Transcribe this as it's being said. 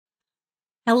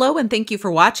Hello and thank you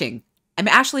for watching. I'm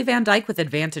Ashley Van Dyke with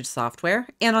Advantage Software,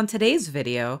 and on today's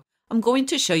video, I'm going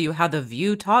to show you how the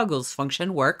View Toggles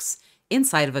function works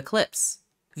inside of Eclipse.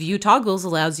 View Toggles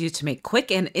allows you to make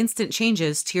quick and instant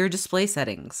changes to your display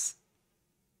settings.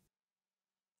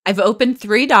 I've opened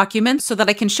 3 documents so that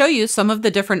I can show you some of the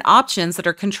different options that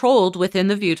are controlled within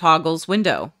the View Toggles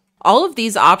window. All of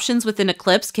these options within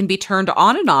Eclipse can be turned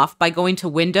on and off by going to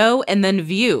Window and then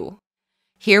View.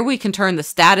 Here we can turn the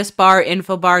status bar,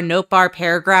 info bar, note bar,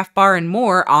 paragraph bar, and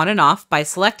more on and off by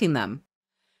selecting them.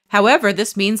 However,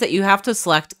 this means that you have to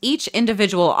select each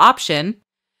individual option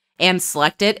and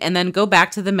select it and then go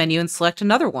back to the menu and select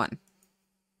another one.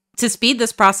 To speed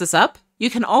this process up,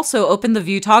 you can also open the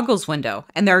View Toggles window,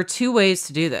 and there are 2 ways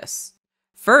to do this.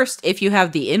 First, if you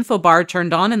have the info bar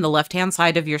turned on in the left-hand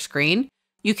side of your screen,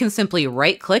 you can simply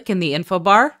right-click in the info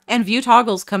bar and View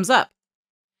Toggles comes up.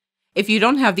 If you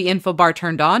don't have the info bar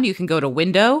turned on, you can go to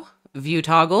Window, View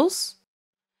Toggles,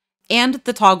 and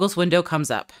the Toggles window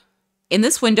comes up. In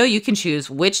this window, you can choose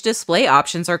which display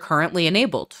options are currently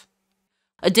enabled.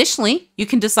 Additionally, you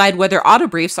can decide whether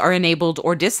autobriefs are enabled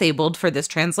or disabled for this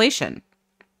translation.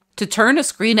 To turn a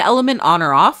screen element on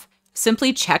or off,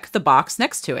 simply check the box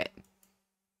next to it.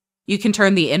 You can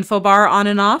turn the info bar on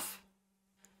and off.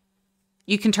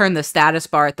 You can turn the status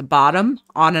bar at the bottom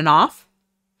on and off.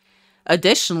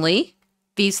 Additionally,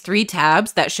 these 3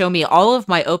 tabs that show me all of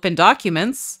my open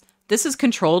documents, this is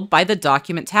controlled by the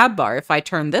document tab bar. If I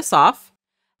turn this off,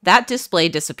 that display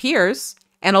disappears,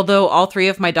 and although all 3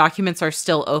 of my documents are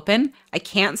still open, I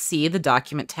can't see the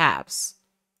document tabs.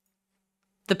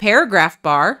 The paragraph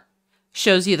bar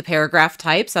shows you the paragraph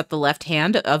types at the left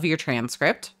hand of your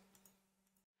transcript.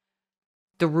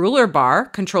 The ruler bar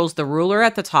controls the ruler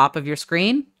at the top of your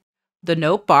screen. The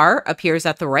note bar appears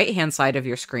at the right-hand side of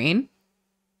your screen.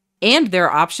 And there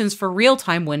are options for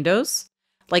real-time windows,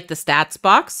 like the stats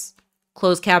box,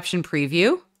 closed caption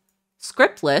preview,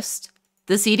 script list,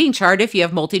 the seating chart if you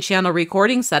have multi-channel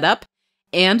recording set up,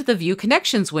 and the View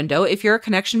Connections window if you're a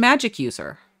Connection Magic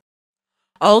user.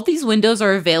 All of these windows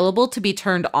are available to be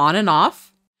turned on and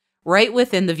off right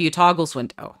within the View Toggles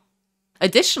window.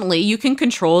 Additionally, you can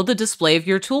control the display of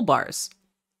your toolbars.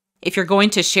 If you're going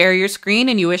to share your screen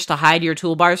and you wish to hide your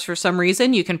toolbars for some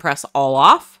reason, you can press All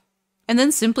Off, and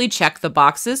then simply check the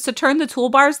boxes to turn the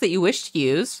toolbars that you wish to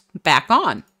use back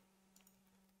on.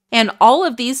 And all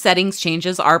of these settings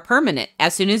changes are permanent.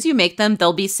 As soon as you make them,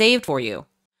 they'll be saved for you.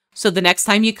 So the next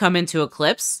time you come into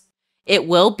Eclipse, it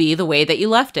will be the way that you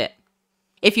left it.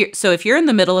 If you're in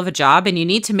the middle of a job and you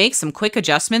need to make some quick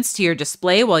adjustments to your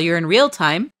display while you're in real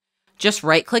time, just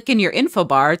right-click in your info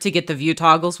bar to get the View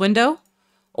Toggles window,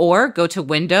 or go to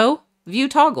Window, View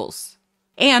Toggles.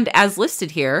 And as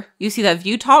listed here, you see that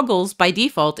View Toggles by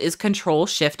default is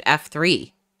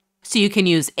Control-Shift-F3. So you can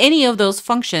use any of those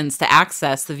functions to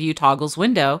access the View Toggles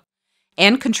window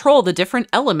and control the different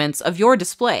elements of your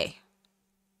display.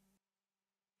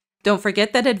 Don't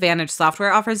forget that Advantage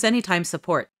Software offers anytime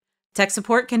support. Tech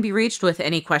support can be reached with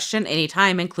any question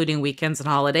anytime, including weekends and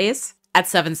holidays, at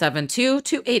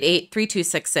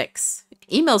 772-288-3266.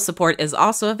 Email support is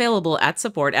also available at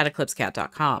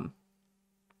support@eclipsecat.com.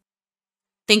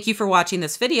 Thank you for watching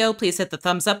this video. Please hit the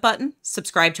thumbs up button,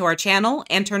 subscribe to our channel,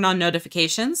 and turn on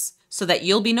notifications so that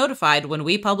you'll be notified when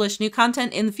we publish new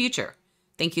content in the future.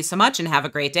 Thank you so much and have a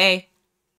great day.